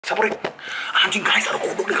Sabarin. Anjing guys, ada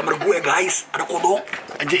kodok di kamar gue guys. Ada kodok.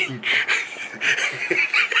 Anjing.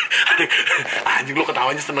 Anjing lo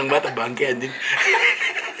ketawanya seneng banget bangke anjing.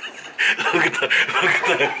 Lo ketawa.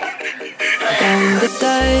 From the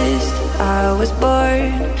dust I was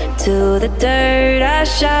born, to the dirt I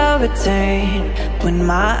shall return. When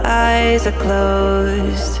my eyes are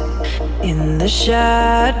closed, in the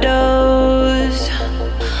shadows,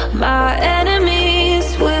 my enemies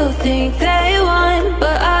will think they won,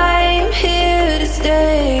 but I'm here to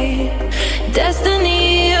stay.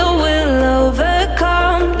 Destiny will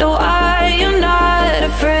overcome. No, I am not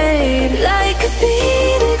afraid. Like a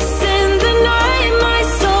phoenix in the night, my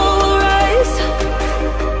soul rise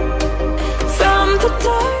from the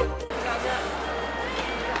dark.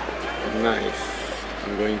 Nice.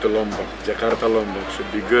 I'm going to Lombok. Jakarta Lombok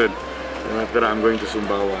should be good. And after I'm going to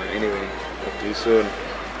Sumbawa. Anyway, talk to you soon.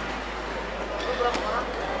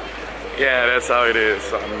 Yeah, that's how it is.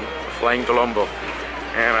 I'm flying to Lombok.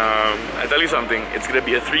 And I tell you something, it's gonna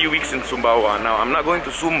be 3 weeks in Sumbawa. Now, I'm not going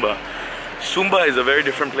to Sumba. Sumba is a very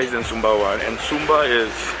different place than Sumbawa. And Sumba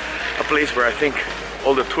is a place where I think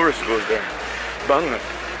all the tourists goes there. Banget.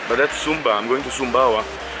 But that's Sumba. I'm going to Sumbawa.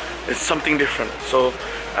 It's something different. So,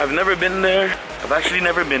 I've never been there. I've actually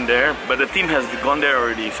never been there, but the team has gone there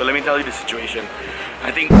already. So let me tell you the situation. I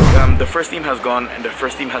think the first team has gone and the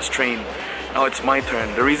first team has trained. Now it's my turn.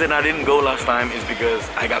 The reason I didn't go last time is because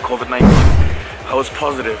I got COVID-19. I was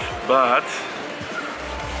positive, but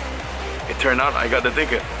it turned out I got the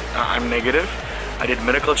ticket. I'm negative. I did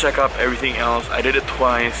medical checkup, everything else. I did it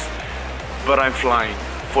twice, but I'm flying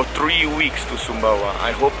for 3 weeks to Sumbawa. I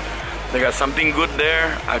hope they got something good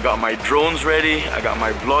there. I got my drones ready. I got my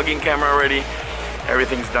vlogging camera ready.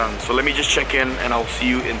 Everything's done. So let me just check in and I'll see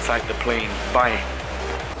you inside the plane. Bye.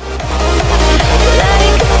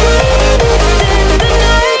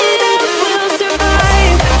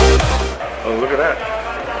 Oh, look at that.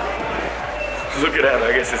 Look at that.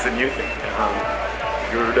 I guess it's a new thing.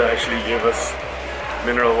 Garuda actually gave us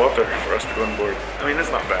mineral water for us to go on board. I mean,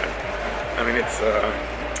 it's not bad. I mean, it's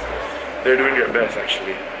they're doing their best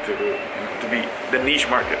actually to be the niche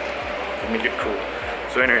market, to make it cool.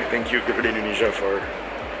 So anyway, thank you Garuda Indonesia for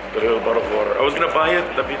the little bottle of water. I was gonna buy it,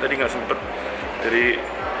 tapi tadi nggak sempet. Jadi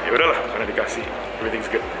ya udahlah, karena dikasih.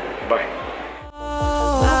 Everything's good. Bye.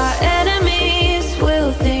 My enemies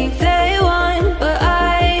will think they won, but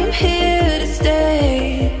I'm here to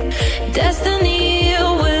stay. Destiny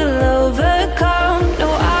will overcome.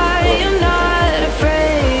 No, I am not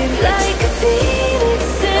afraid. Like a phoenix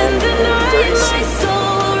in the night, my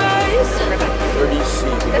soul rise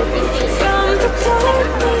from the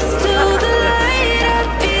darkness to the light. I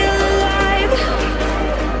feel alive.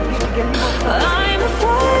 I'm a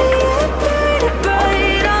fire, burning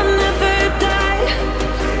bright. I'll never die.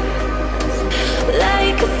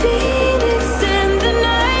 Like a phoenix in the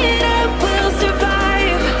night, I will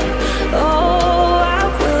survive. Oh, I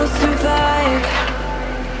will survive.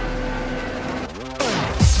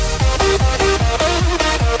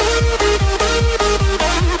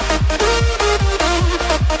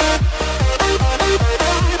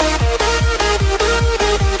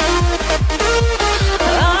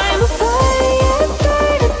 I'm a fire,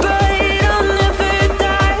 burning bright. I'll never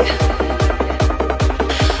die.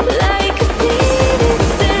 Like a phoenix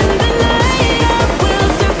in the night, I will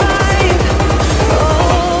survive.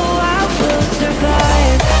 Oh, I will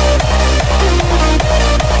survive. Like a phoenix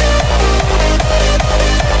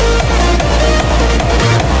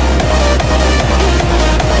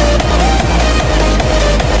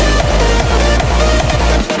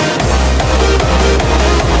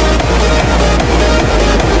in the night, I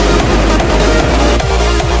will survive.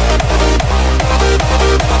 Oh, I will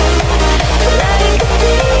survive.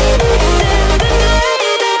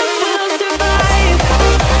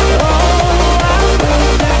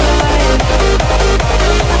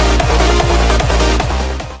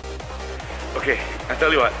 Okay, I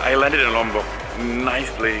tell you what, I landed in Lombok.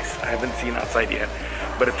 Nice place. I haven't seen outside yet.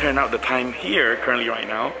 But it turned out the time here, currently right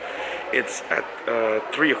now, it's at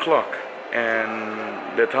 3 o'clock.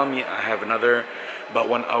 And they tell me I have another about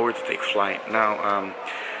 1 hour to take flight. Now,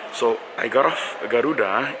 so I got off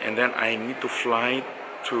Garuda and then I need to fly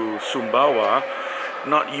to Sumbawa,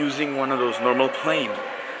 not using one of those normal planes.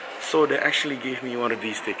 So they actually gave me one of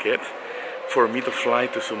these tickets for me to fly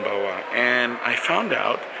to Sumbawa. And I found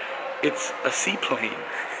out it's a seaplane.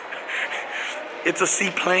 It's a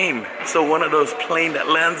seaplane. So one of those planes that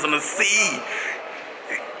lands on the sea.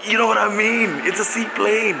 You know what I mean? It's a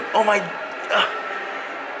seaplane. Oh my.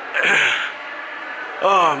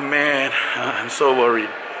 Oh man, I'm so worried.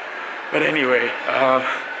 But anyway,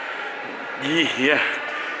 yeah.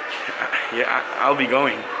 yeah, I'll be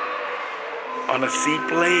going on a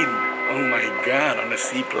seaplane. Oh my god, on a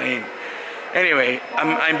seaplane. Anyway,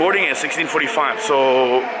 I'm boarding at 16:45, so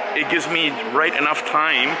it gives me right enough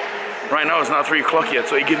time. Right now it's not 3 o'clock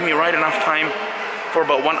yet, so it gives me right enough time for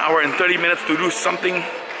about 1 hour and 30 minutes to do something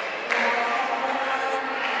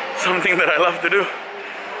that I love to do.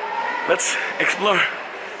 Let's explore.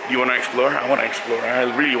 Do you want to explore? I want to explore. I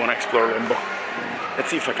really want to explore Lombok.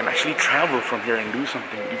 Let's see if I can actually travel from here and do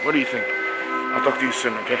something. What do you think? I'll talk to you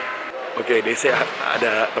soon, okay? Oke, DC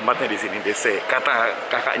ada tempatnya di sini. DC, kata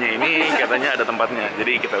kakaknya ini katanya ada tempatnya.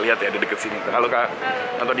 Jadi kita lihat ya, ada deket sini. Halo kak,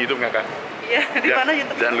 nonton di YouTube nggak kak? Iya, di mana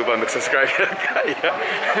YouTube? Jangan lupa untuk subscribe ya kak ya.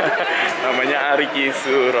 Namanya Ariki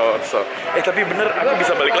Suroso. Tapi bener aku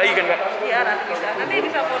bisa balik lagi kan kak? Iya, nanti bisa. Nanti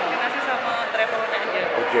bisa koordinasi sama travelnya aja.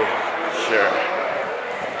 Oke, sure.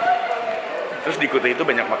 Terus di Kuta itu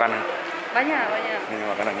banyak makanan? Banyak. Banyak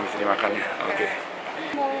makanan yang bisa dimakan ya. Oke.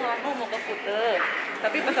 Mau ke Kuta,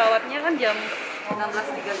 tapi pesawatnya kan jam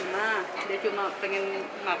 16.35. Dia cuma pengen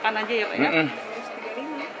makan aja ya Pak ya. Terus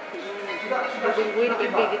 35. Tungguin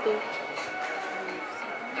PP gitu.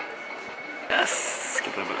 Yes,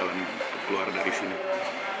 kita bakalan keluar dari sini.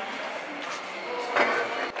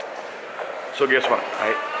 So guess what?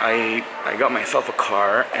 I got myself a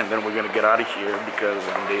car and then we're gonna get out of here because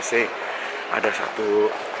they say ada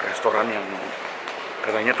satu restoran yang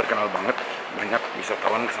katanya terkenal banget, banyak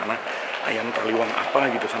wisatawan ke sana, ayam taliwang apa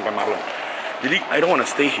gitu sampai malam. Jadi I don't wanna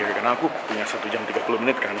stay here karena aku punya 1 jam 30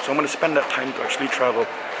 menit kan. So I'm gonna spend that time to actually travel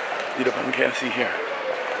di depan KFC here.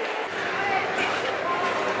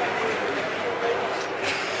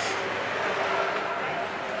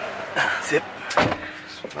 Sip.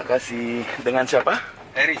 Makasih. Dengan siapa?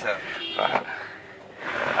 Eri, Sir.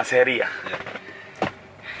 Aseri ya? Yeah.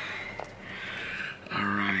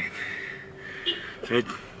 Alright.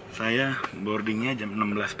 Saya boardingnya jam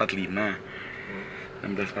 16.45.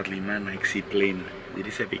 16.45 naik seaplane. Jadi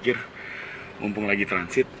saya pikir mumpung lagi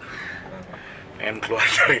transit, pengen keluar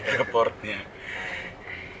dari airportnya.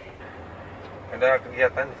 Ada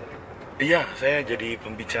kegiatan? Iya, saya jadi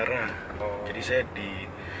pembicara. Jadi saya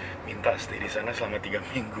diminta stay di sana selama 3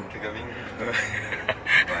 minggu. 3 minggu.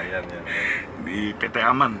 Lumayan ya. Di PT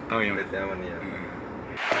Aman, tahu ya? PT Aman ya.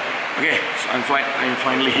 Okay, so I'm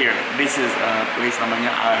finally here. This is a place namanya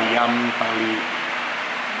Ayam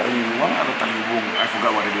Taliwang atau Taliwung. I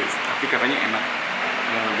forgot what it is. Tapi katanya enak.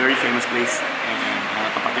 Very famous place and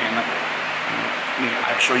tempatnya enak. Nih,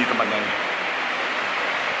 I'll show you tempatnya.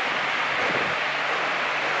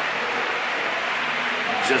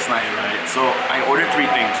 Just nice, right? So I ordered 3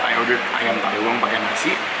 things. I ordered ayam taliwang pakai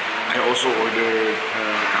nasi. I also ordered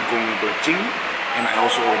kangkung belecing. And I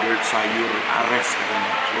also ordered sayur ares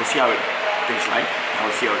katanya. So we'll see how it tastes like.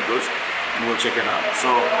 I'll see how it goes, and we'll check it out.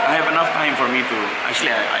 So I have enough time for me to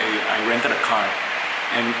actually I rented a car,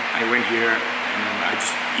 and I went here and then I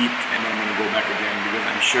just eat and then I'm gonna go back again because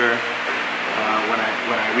I'm sure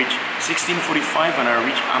when I reach 16:45 when I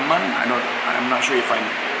reach Aman, I'm not sure if I'm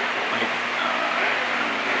like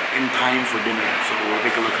in time for dinner. So we'll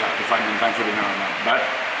take a look at if I'm in time for dinner or not. But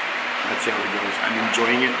let's see how it goes. I'm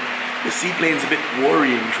enjoying it. The seaplane's a bit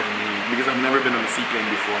worrying for me because I've never been on a seaplane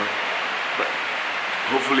before. But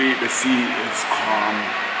hopefully the sea is calm,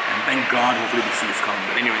 and thank God hopefully the sea is calm.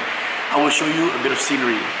 But anyway, I will show you a bit of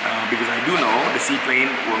scenery because I do know the seaplane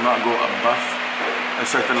will not go above a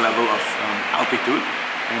certain level of altitude,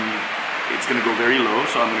 and it's going to go very low.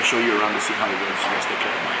 So I'm going to show you around to see how it goes. You guys take care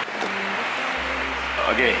of mine.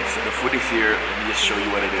 Okay, so the food is here. Let me just show you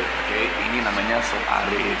what it is. Okay, ini namanya sop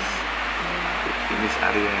aris. Ini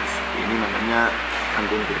aries. Ini namanya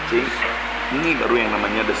kangkung kucing. Ini baru yang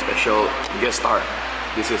namanya the special guest star.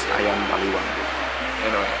 This is ayam taliwang.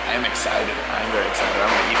 Anyway, I'm excited. I'm very excited.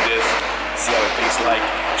 I'm gonna eat this, see how it tastes like.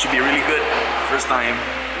 It should be really good. First time,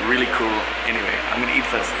 really cool. Anyway, I'm gonna eat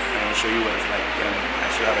first and I'll show you what it's like and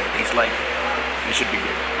I'll show you how it tastes like. It should be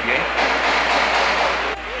good. Okay?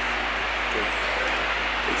 Okay.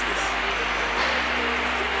 Taste this.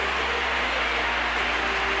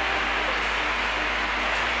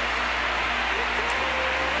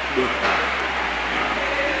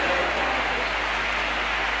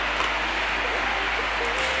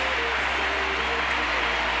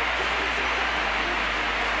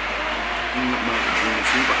 Enak banget,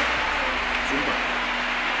 sumpah.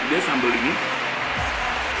 Dia sambal ini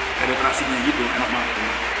ada terasinya gitu, enak banget.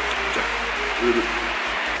 Cek, dulu.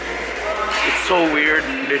 It's so weird.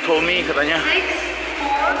 They told me katanya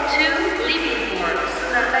 642 leaving for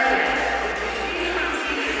Surabaya.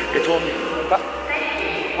 They told me, Pak,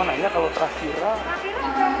 mau nanya kalau Trafira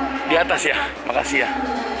di atas ya, makasih ya.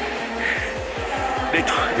 They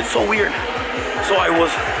told, it's so weird. So I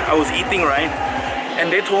was eating, right,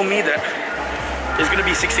 and they told me that it's gonna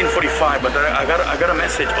be 16:45, but I got a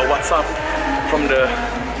message, a WhatsApp from the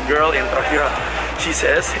girl in Trakira. She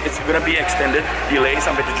says it's gonna be extended, delay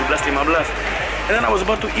sampai 17:15. And then I was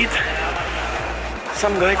about to eat.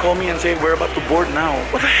 Some guy called me and said we're about to board now.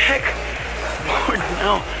 What the heck? Board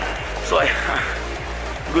now? So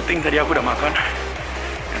good thing tadi aku udah makan.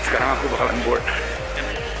 Dan sekarang aku bakalan board.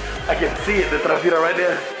 I can see it, the Trakira right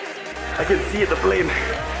there. I can see it, the plane.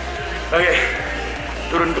 Oke,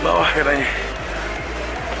 turun ke bawah katanya.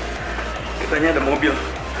 Katanya ada mobil.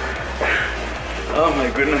 Oh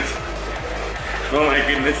my goodness. Oh my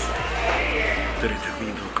goodness. Then it took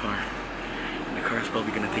me into a car. And the car is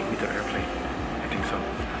probably gonna take me to the airplane. I think so.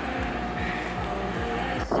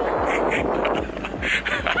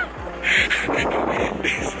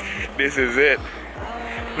 This is it.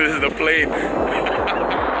 This is the plane.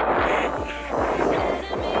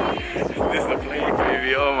 This is the plane,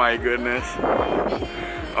 baby. Oh my goodness.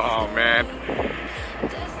 Oh man.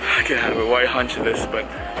 I can have a wide hunch of this, but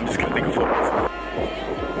I'm just gonna take a photo.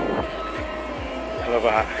 Halo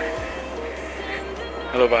Pak.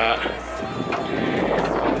 Halo Pak.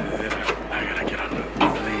 I gotta get on the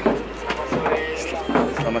plane.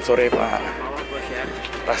 Selamat sore Pak.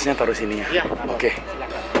 Tasnya taruh sini ya? Oke.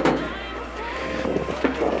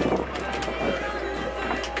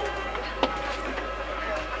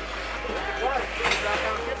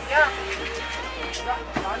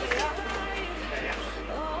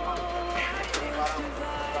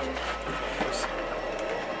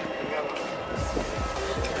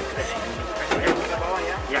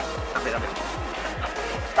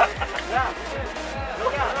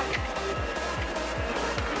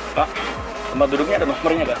 Pak, tempat duduknya ada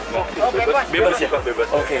nomornya nggak? Bebas ya? Bebas.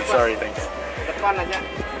 Oke, sorry, thanks. Depan aja.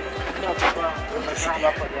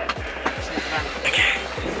 Oke.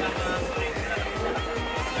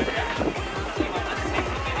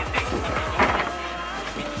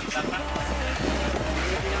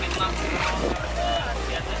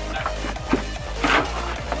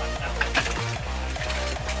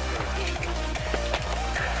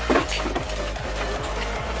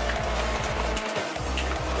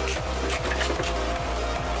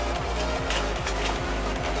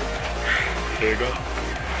 There you go.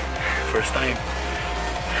 First time.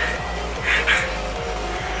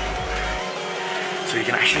 So you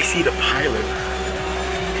can actually see the pilot.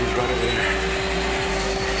 He's right over there.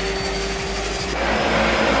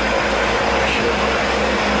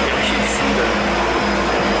 You can actually see the...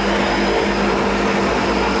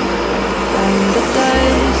 From the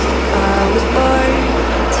dust I was born,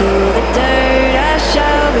 to the dirt I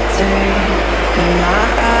shall return. When my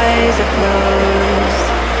eyes are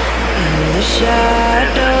closed, in the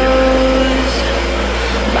shadows,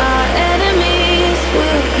 my enemies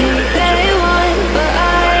will think they won, but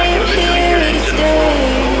I'm here to stay.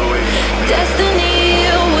 Destiny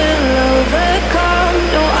will overcome.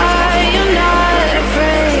 No, I am not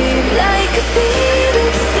afraid. Like a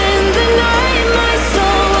phoenix in the night, my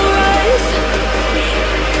soul will rise.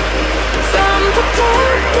 From the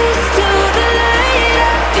darkness to the light,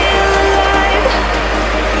 I feel alive.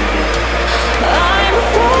 I'm a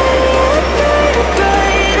fire,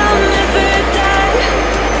 bright, I'm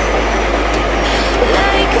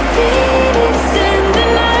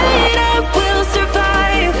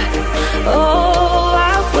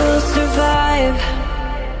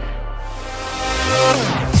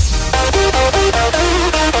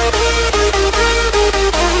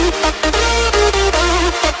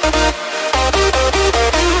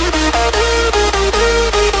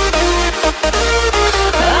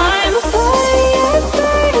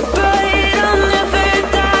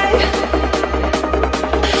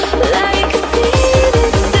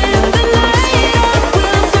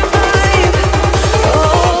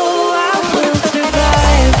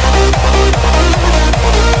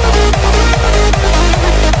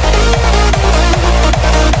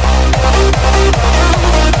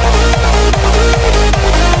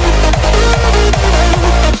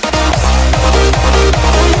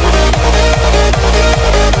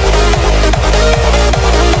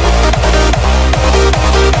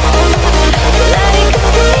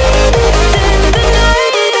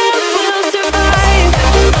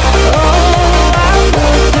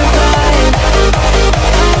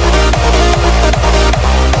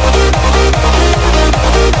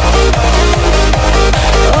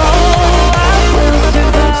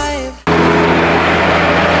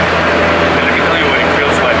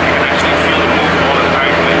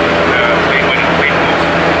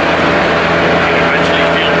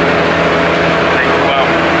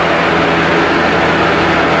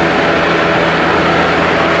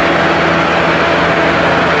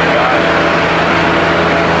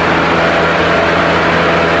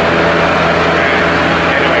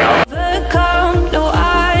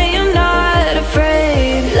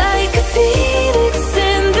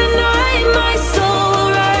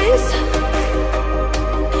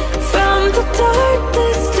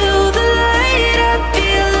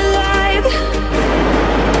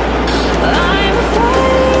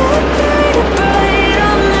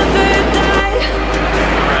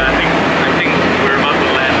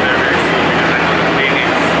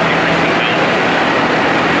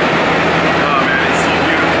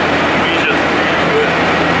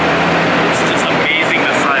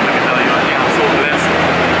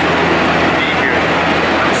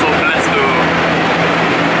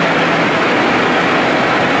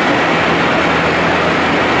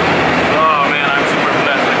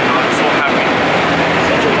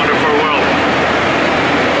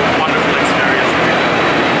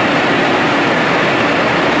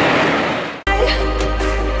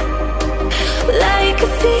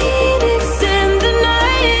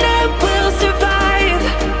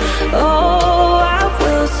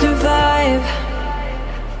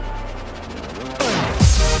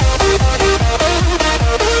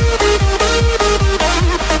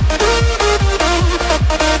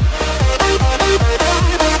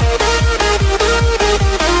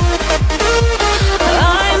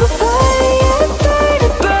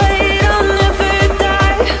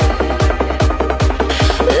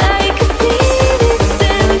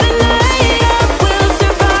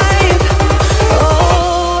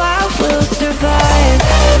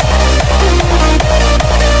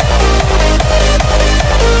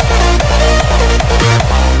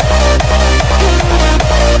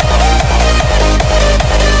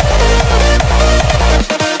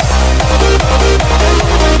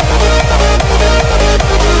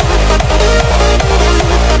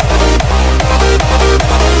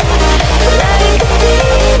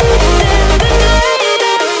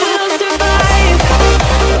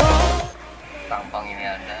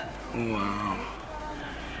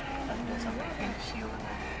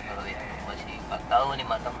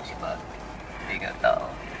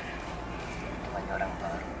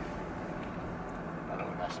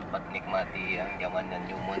menikmati yang zamannya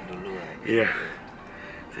Newman dulu. Iya.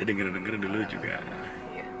 Saya denger dulu juga.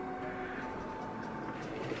 Iya.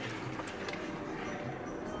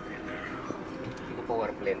 Itu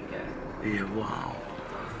power plant-nya. Iya, wow.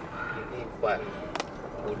 Ini ban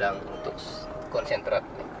gudang untuk konsentrat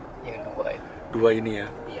yang dua itu. Dua ini ya.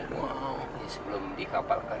 Iya. Wow. Jadi sebelum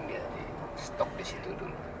dikapalkan dia di stok di situ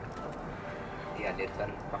dulu.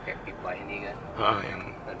 Dihadirkan pakai pipa ini kan.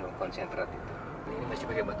 Yang Aduh, konsentrat itu. Ini masih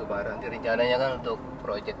pakai batu bara. Nanti rencananya kan untuk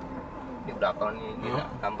proyek di belakang ini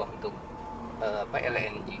tambah untuk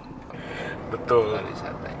LNG. betul.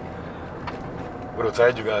 Pariwisatanya. Menurut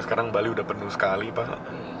saya juga sekarang Bali udah penuh sekali, Pak.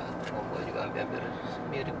 Lombok juga hampir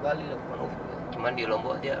mirip Bali lah, cuman di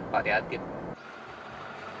Lombok dia variatif.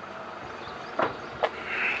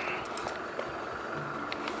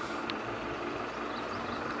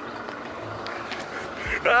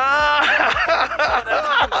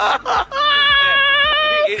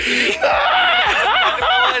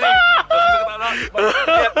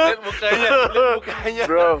 Lihat mukanya.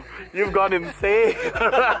 Bro, you've gone insane.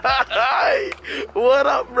 What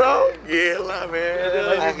up, bro? Gila, man.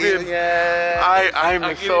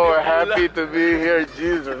 I'm so happy to be here.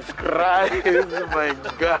 Jesus Christ, oh my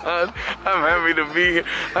God. I'm happy to be here.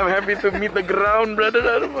 I'm happy to meet the ground, brother.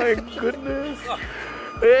 Oh my goodness.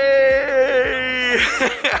 Hey.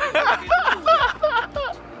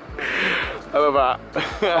 Apa, Pak?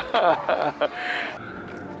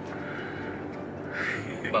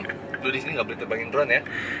 Bang, lu di sini nggak boleh terbangin drone ya?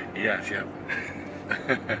 Iya, siap.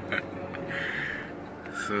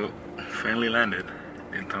 So, finally landed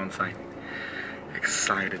in town site.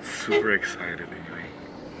 Excited, super excited anyway.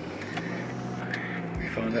 We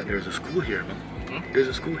found out there's a school here, Bang. There's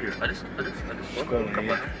a school here. Ada. Sekolah,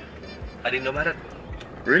 iya. Ada Indomaret.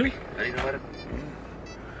 Really? Ada Indomaret.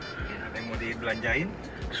 Ya, ada yang mau dibelanjain?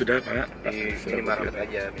 Sudah, Pak. Di Sudah, minimarket Pak.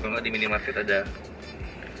 aja. Kalau nggak di minimarket ada.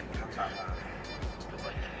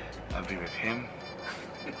 I'll be with him.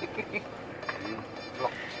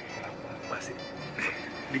 Vlog. Wasit.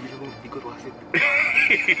 Ikut wasit.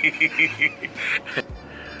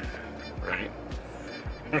 Right?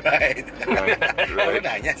 Right. Right.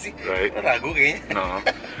 Nanya sih. Right. Ragu kayaknya. No.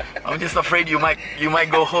 I'm just afraid you might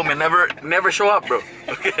go home and never show up, bro.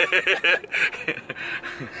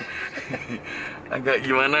 Agak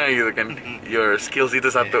gimana gitu kan. Your skills itu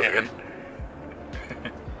satu kan.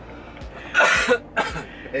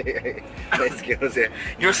 Nice skills ya.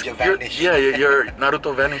 Your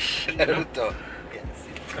Naruto vanish. Naruto.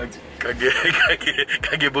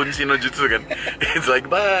 Kage bunshi no jutsu kan. It's like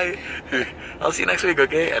bye. I'll see you next week,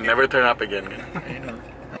 okay? And never turn up again.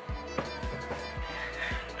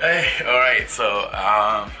 Hey, all right. So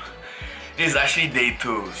this is actually day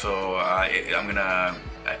 2. So I'm gonna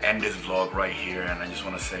end this vlog right here, and I just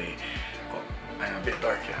want to say, I'm a bit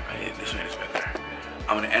dark. Yeah, this one is better.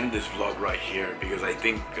 I'm gonna end this vlog right here because I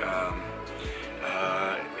think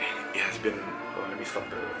it has been. Oh, let me stop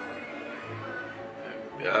the.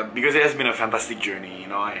 Because it has been a fantastic journey. You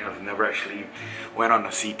know, I have never actually went on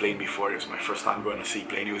a seaplane before. It was my first time going on a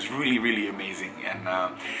seaplane. It was really, really amazing, and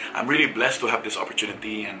I'm really blessed to have this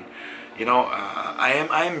opportunity. And you know, I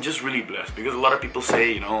am just really blessed because a lot of people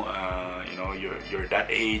say, you know, you're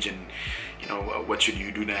that age, and you know, what should you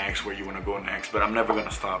do next, where you want to go next. But I'm never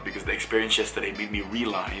gonna stop because the experience yesterday made me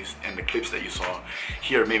realize, and the clips that you saw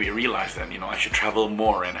here made me realize that, you know, I should travel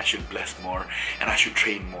more, and I should bless more, and I should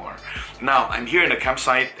train more. Now I'm here in the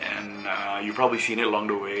campsite, and you've probably seen it along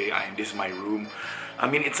the way. This is my room. I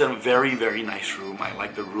mean, it's a very, very nice room. I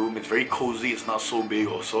like the room. It's very cozy. It's not so big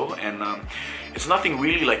also, and it's nothing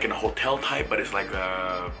really like in a hotel type, but it's like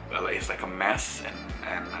a mess.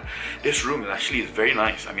 And this room is very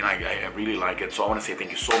nice. I mean, I really like it. So I want to say thank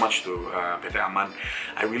you so much to PT Aman.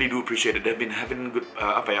 I really do appreciate it. They've been having good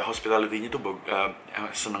hospitality-nya tuh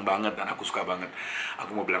seneng banget, dan aku suka banget.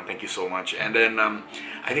 Aku mau bilang thank you so much. And then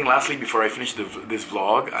I think lastly, before I finish this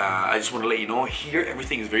vlog, I just want to let you know, here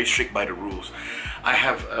everything is very strict by the rules. I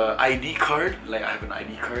have ID card, like I have an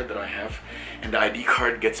ID card that I have, and the ID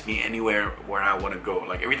card gets me anywhere where I want to go.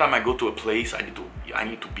 Like every time I go to a place, I need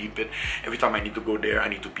to beep it. Every time I need to go there, I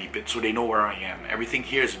need to beep it, so they know where I am. Everything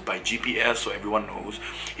here is by GPS, so everyone knows.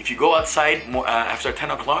 If you go outside after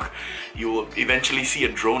 10 o'clock, you will eventually see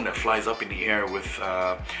a drone that flies up in the air with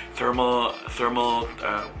thermal,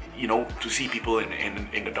 you know, to see people in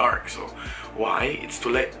the dark. So why? It's to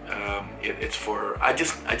let it's for I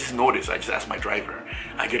just noticed. I just asked my driver.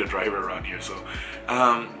 I get a driver around here, so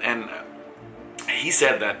and he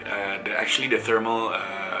said that actually the thermal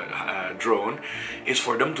drone is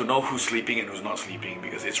for them to know who's sleeping and who's not sleeping,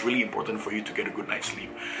 because it's really important for you to get a good night's sleep.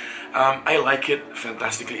 I like it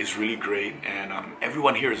fantastically. It's really great, and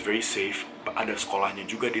everyone here is very safe. Ada sekolahnya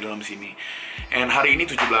juga di dalam sini. And hari ini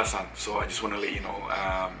 17-an, so I just want to let you know,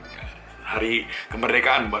 hari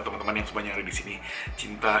kemerdekaan buat teman-teman yang semuanya ada di sini.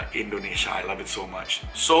 Cinta Indonesia, I love it so much.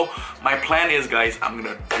 So my plan is, guys, I'm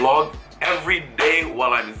gonna vlog every day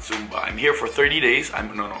while I'm in Zumba. I'm here for 30 days.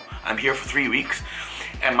 I'm here for 3 weeks.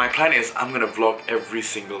 And my plan is I'm gonna vlog every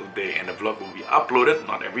single day, and the vlog will be uploaded,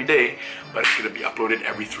 not every day, but it's gonna be uploaded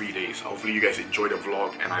every 3 days. Hopefully you guys enjoy the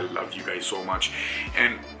vlog, and I love you guys so much.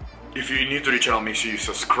 And if you're new to the channel, make sure you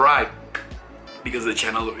subscribe, because the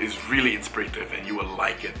channel is really inspirative and you will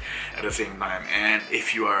like it at the same time. And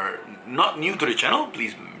if you are not new to the channel,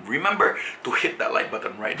 please remember to hit that like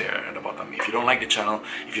button right there at the bottom. If you don't like the channel,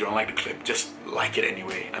 if you don't like the clip, just like it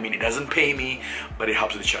anyway. I mean, it doesn't pay me, but it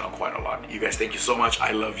helps the channel quite a lot. You guys, thank you so much. I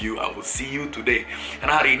love you. I will see you today.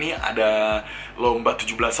 Karena hari ini ada lomba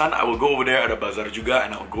 17-an, I will go over there, ada bazar juga,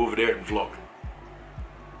 and I will go over there and vlog.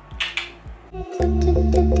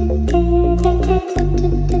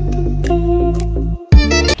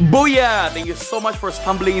 Booyah! Thank you so much for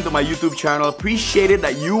stumbling into my YouTube channel. Appreciate it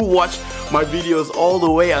that you watched my videos all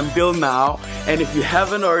the way until now. And if you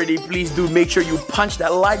haven't already, please do make sure you punch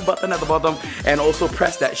that like button at the bottom and also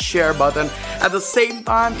press that share button. At the same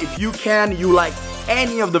time, if you like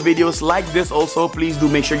any of the videos like this also, please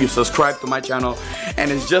do make sure you subscribe to my channel.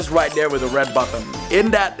 And it's just right there with the red button.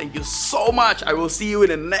 In that, thank you so much. I will see you in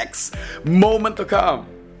the next moment to come.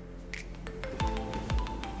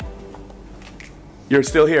 You're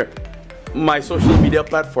still here. My social media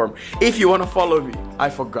platform. If you want to follow me, I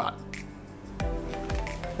forgot.